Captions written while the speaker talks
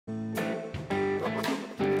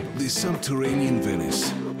The subterranean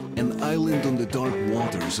Venice, an island on the dark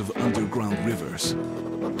waters of underground rivers.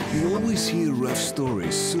 You always hear rough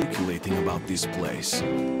stories circulating about this place.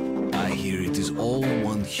 I hear it is all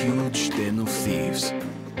one huge den of thieves.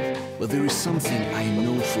 But there is something I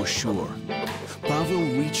know for sure. Pavel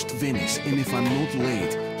reached Venice, and if I'm not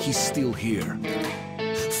late, he's still here.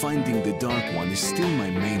 Finding the Dark One is still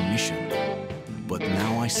my main mission. But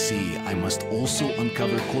now I see I must also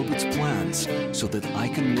uncover Corbett's plans so that I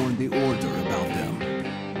can warn the Order about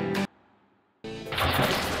them.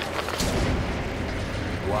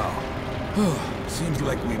 Wow. Seems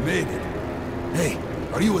like we made it. Hey,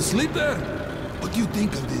 are you asleep there? What do you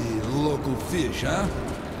think of the local fish, huh?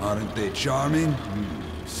 Aren't they charming?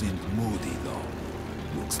 Seemed moody,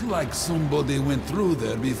 though. Looks like somebody went through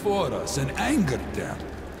there before us and angered them.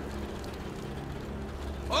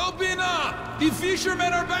 Open up! The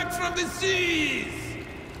fishermen are back from the seas!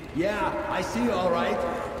 Yeah, I see you all right.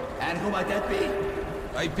 And who might that be?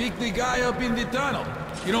 I picked the guy up in the tunnel.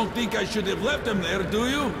 You don't think I should have left him there, do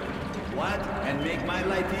you? What? And make my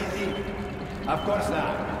life easy? Of course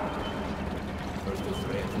not.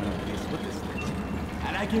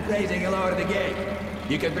 And I keep raising you lower the gate.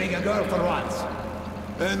 You can bring a girl for once.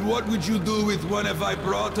 And what would you do with one if I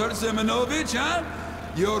brought her, Semenovich, huh?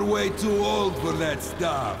 You're way too old for that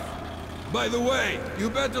stuff. By the way, you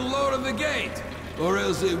better lower the gate, or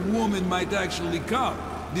else a woman might actually come.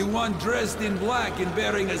 The one dressed in black and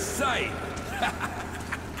bearing a scythe.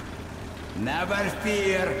 Never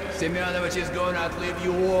fear, Semyonovich is going to outlive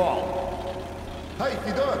you all. Hi,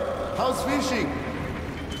 Fedor. How's fishing?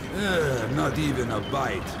 Not even a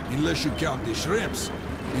bite, unless you count the shrimps.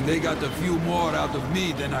 And they got a few more out of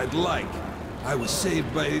me than I'd like. I was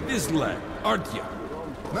saved by this lad, Artyom.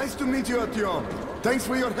 Nice to meet you, Artyom. Thanks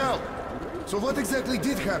for your help. So what exactly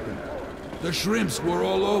did happen? The shrimps were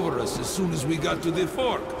all over us as soon as we got to the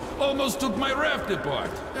fork. Almost took my raft apart.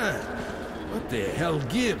 What the hell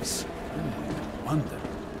gives? Wonder.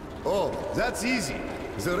 Oh, that's easy.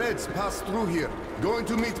 The Reds passed through here, going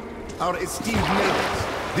to meet our esteemed neighbors.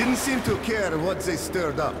 Didn't seem to care what they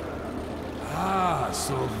stirred up. Ah,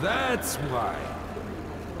 so that's why.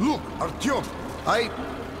 Look, Artyom, I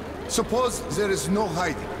suppose there is no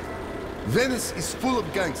hiding. Venice is full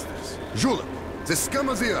of gangsters. Julep, the scum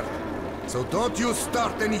of the earth. So don't you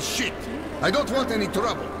start any shit. I don't want any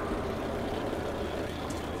trouble.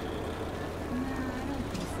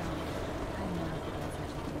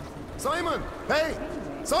 Simon! Hey!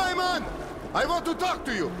 Simon! I want to talk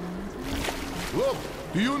to you! Look,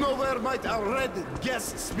 do you know where might our red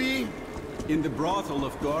guests be? In the brothel,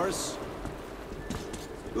 of course.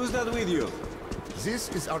 Who's that with you? This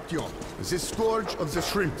is Artyom, the scourge of the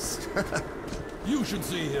shrimps. You should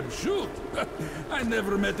see him shoot. I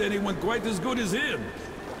never met anyone quite as good as him.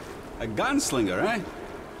 A gunslinger, eh?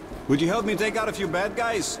 Would you help me take out a few bad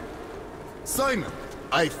guys? Simon,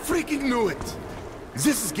 I freaking knew it!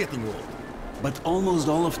 This is getting old. But almost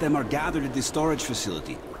all of them are gathered at the storage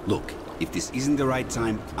facility. Look, if this isn't the right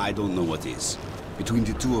time, I don't know what is. Between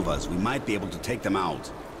the two of us, we might be able to take them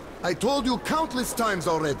out. I told you countless times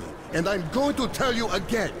already, and I'm going to tell you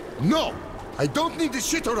again. No! I don't need this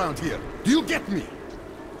shit around here. Do you get me?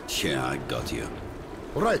 Yeah, I got you.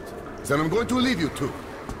 Right. Then I'm going to leave you two.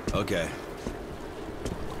 Okay.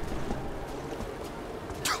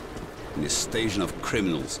 In a station of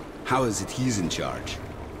criminals, how is it he's in charge?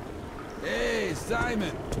 Hey,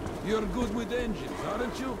 Simon. You're good with engines,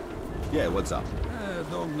 aren't you? Yeah, what's up?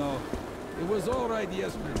 Don't know. It was all right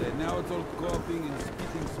yesterday. Now it's all coughing and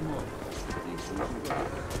spitting smoke.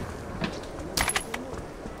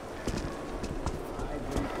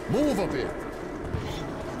 Move a bit.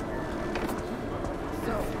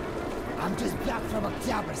 So, I'm just back from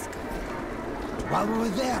Oktyabrsk. While we were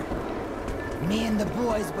there, me and the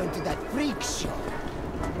boys went to that freak show.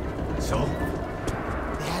 So?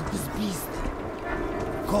 They had this beast there,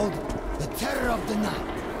 called the Terror of the Night.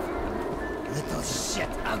 Little shit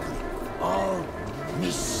ugly, all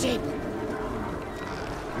misshapen.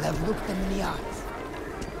 Lev looked him in the eyes.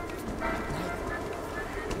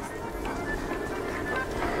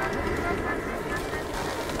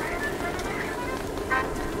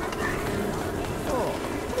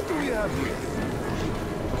 What do we have here?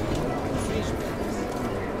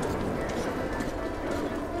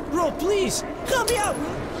 Bro, please, help me out!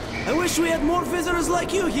 I wish we had more visitors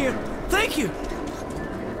like you here. Thank you!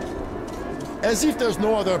 As if there's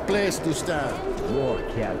no other place to stand. More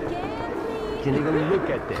cabin. Can even look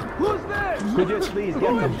at them. Who's there? Could you please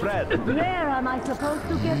get some bread? Where am I supposed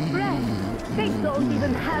to get bread? They don't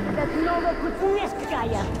even have that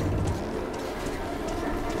Novokutneskaya.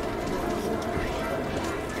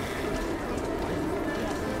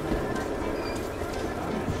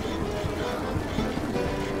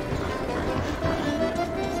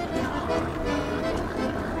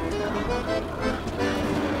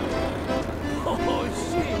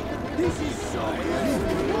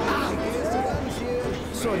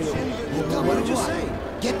 Sorry, what did you say?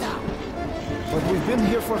 Get out! But we've been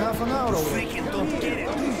here for half an hour already. Freaking don't get it!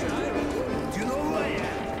 Do you know who I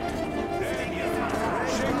am?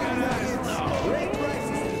 Great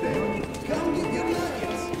prices today. Come get your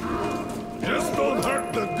nuggets. Just don't hurt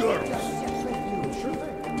the girls.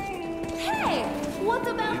 Hey! What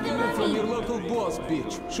about the money? From your local boss,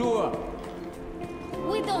 bitch. Show up.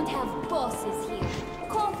 We don't have bosses here.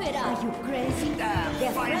 Cough it up. Are you crazy?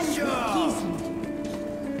 They're friends with Gizmo.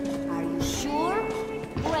 Are you sure?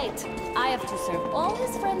 Great. I have to serve all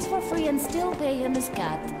his friends for free and still pay him his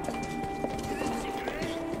cut.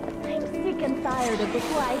 I'm sick and tired of the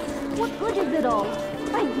fight. What good is it all?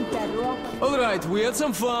 I'd be better off. Alright, we had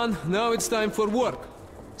some fun. Now it's time for work.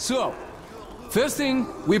 So, first thing,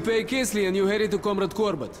 we pay Kingsley and you head to Comrade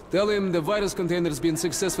Corbett. Tell him the virus container's been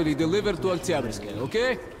successfully delivered to Oktyabrskoye,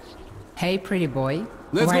 okay? Hey, pretty boy.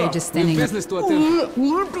 Let's Why go. are you just standing We've business to attend.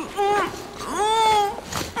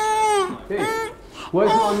 Hey, why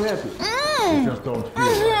is you unhappy? You just don't feel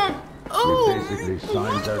right. We basically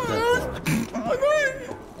signed our death warrant.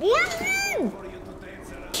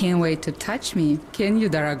 Can't wait to touch me, can you,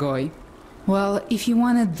 Daragoy? Well, if you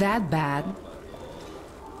want it that bad...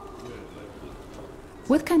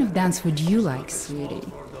 What kind of dance would you like,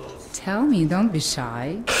 sweetie? Tell me, don't be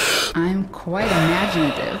shy. I'm quite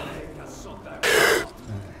imaginative.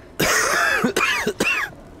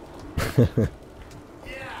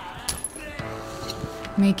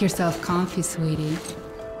 Make yourself comfy, sweetie.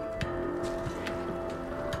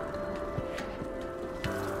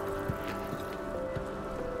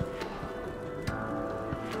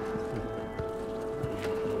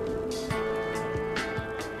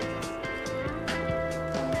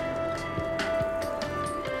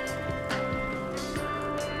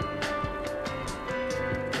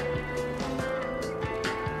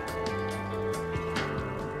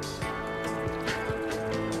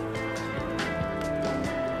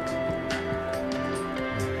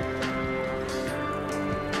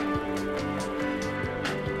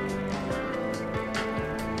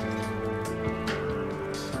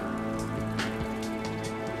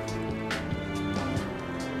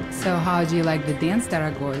 So how do you like the dance,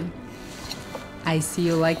 Daragoy? I see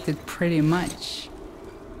you liked it pretty much.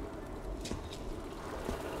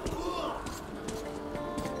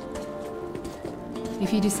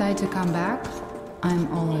 If you decide to come back, I'm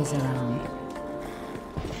always around.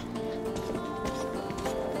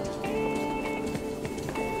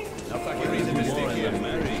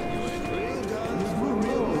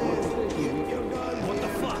 What the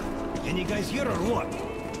fuck? Can you guys hear or what?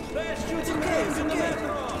 They're shooting games in the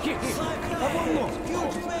metro!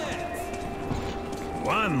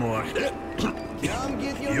 One more.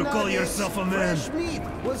 You call yourself a man? Fresh meat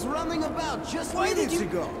was running about just minutes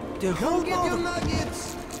ago. Come get your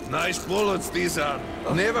nuggets. Nice bullets these are.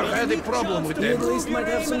 Never had a problem with them. Middle East might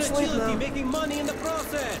have some slate now. Making money in the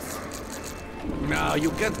process. No, you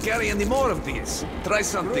can't carry any more of these. Try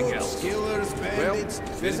something else. Killers, bandits. Well,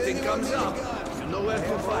 if anything comes up, you know where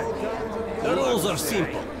to fight. The rules are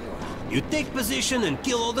simple. You take position and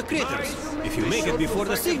kill all the critters. If you make it before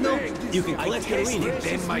the signal, you can collect your winnings.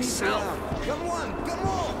 Them myself. Come on.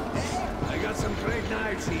 I got some great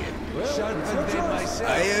knives here. Sharpened them myself.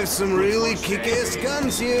 I have some really kick-ass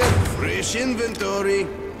guns here. Fresh inventory.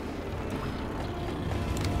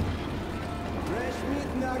 Fresh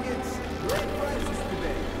meat nuggets. Great prices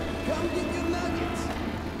today. Come get your nuggets.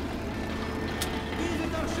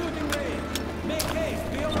 Visit our shooting range. Make haste.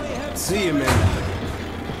 We only have... See you, man.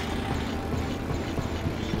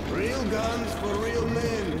 Real guns for real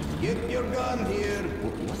men. Get your gun here.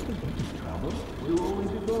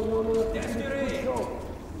 Desperate.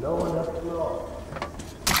 No one has to know.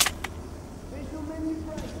 Special menu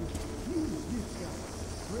prices. Use discount.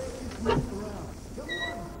 Break this mess around. Come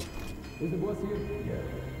on. Is the boss here? Yeah,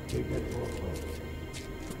 take that for a play.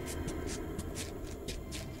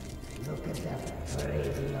 Look at that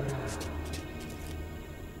parading around.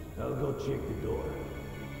 I'll go check the door.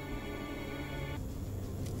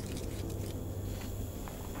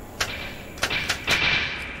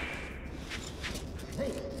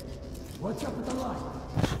 What's up with the light?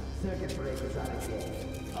 Circuit breaker's out of game.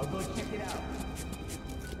 I'll go check it out.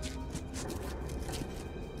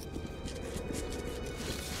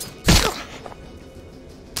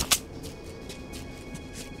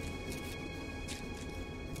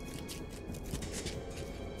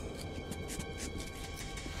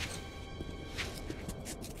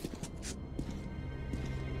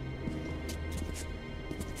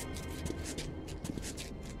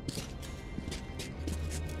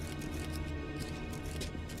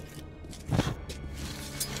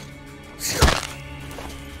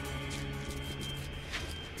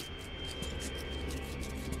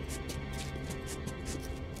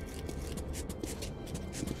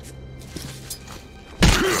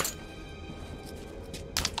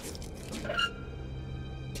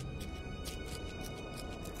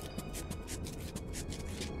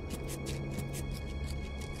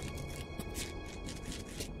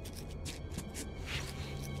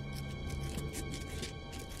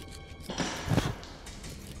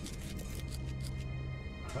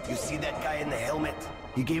 You see that guy in the helmet?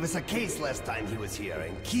 He gave us a case last time he was here,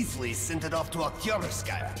 and Keithley sent it off to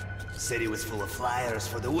Oktyabrskaya. Said he was full of flyers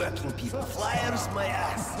for the working people. Flyers, my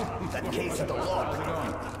ass! That case at the log.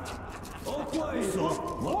 All quiet! So,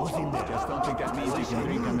 what was in there? Just don't think that means you can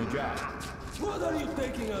drink on the job. What are you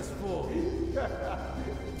taking us for?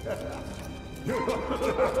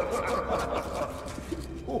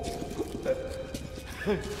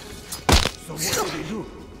 So what did they do?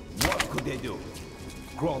 What could they do?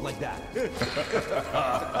 Crawl like that?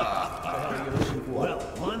 Well,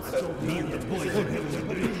 once me and the boys were having a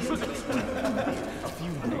drink. A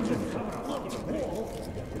few drinks.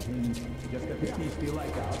 Just get the tasty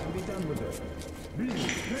like out and be done with it. Really,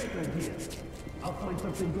 straight on here. I'll find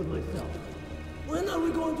something good myself. When are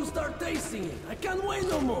we going to start tasting it? I can't wait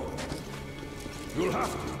no more. You'll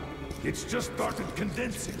have to. It's just started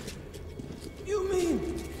condensing. You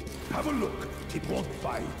mean? Have a look. It won't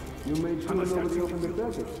bite. You made sure nobody opened the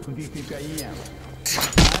package.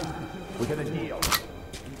 We got a deal.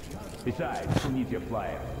 Besides, who needs your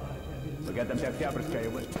flyer? We got them to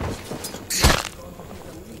Oktyabrskaya with.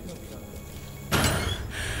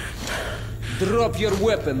 Drop your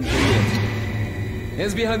weapon, please.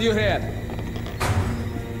 Hands behind your head.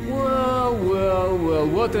 Well, well, well,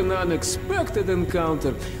 what an unexpected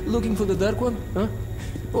encounter. Looking for the Dark One, huh?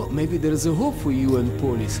 Well, maybe there's a hope for you and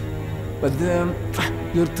police. But,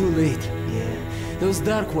 you're too late. Yeah, those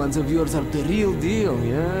Dark Ones of yours are the real deal,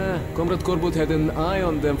 yeah? Comrade Korbut had an eye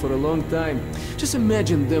on them for a long time. Just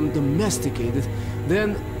imagine them domesticated,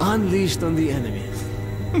 then unleashed on the enemy.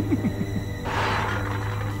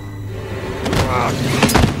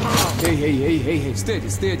 Hey,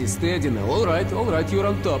 steady now. All right, you're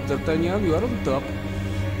on top, D'Artagnan, you are on top.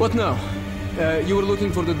 What now? You were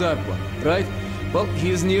looking for the Dark One, right? Well,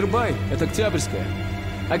 he is nearby, at Oktyabrskaya.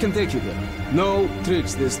 I can take you there. No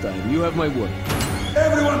tricks this time, you have my word.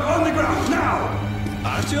 Everyone on the ground, now!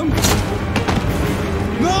 Artyom?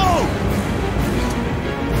 No!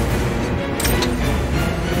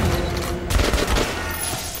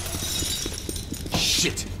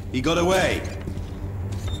 Shit! He got away!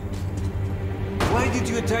 Why did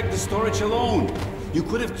you attack the storage alone? You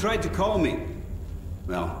could have tried to call me.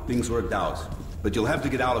 Well, things worked out. But you'll have to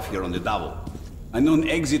get out of here on the double. I know an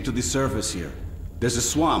exit to the surface here. There's a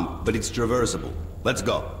swamp, but it's traversable. Let's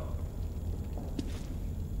go.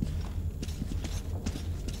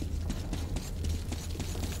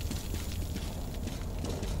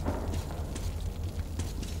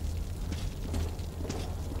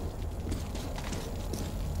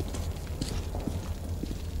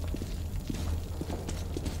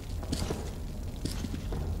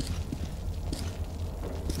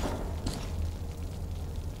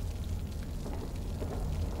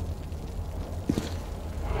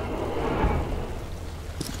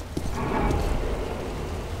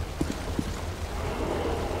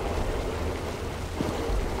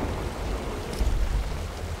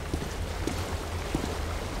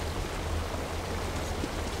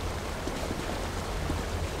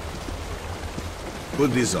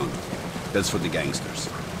 Put this on. That's for the gangsters.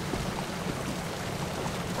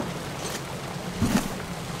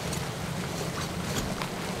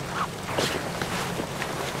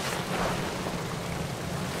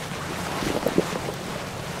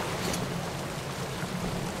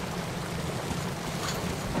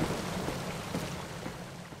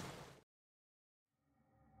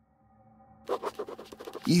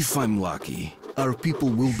 If I'm lucky, our people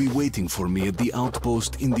will be waiting for me at the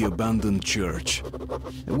outpost in the abandoned church.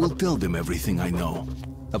 I will tell them everything I know.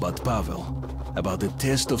 About Pavel, about a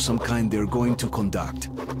test of some kind they're going to conduct,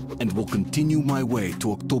 and will continue my way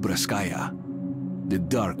to Oktyabrskaya. The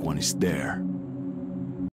Dark One is there.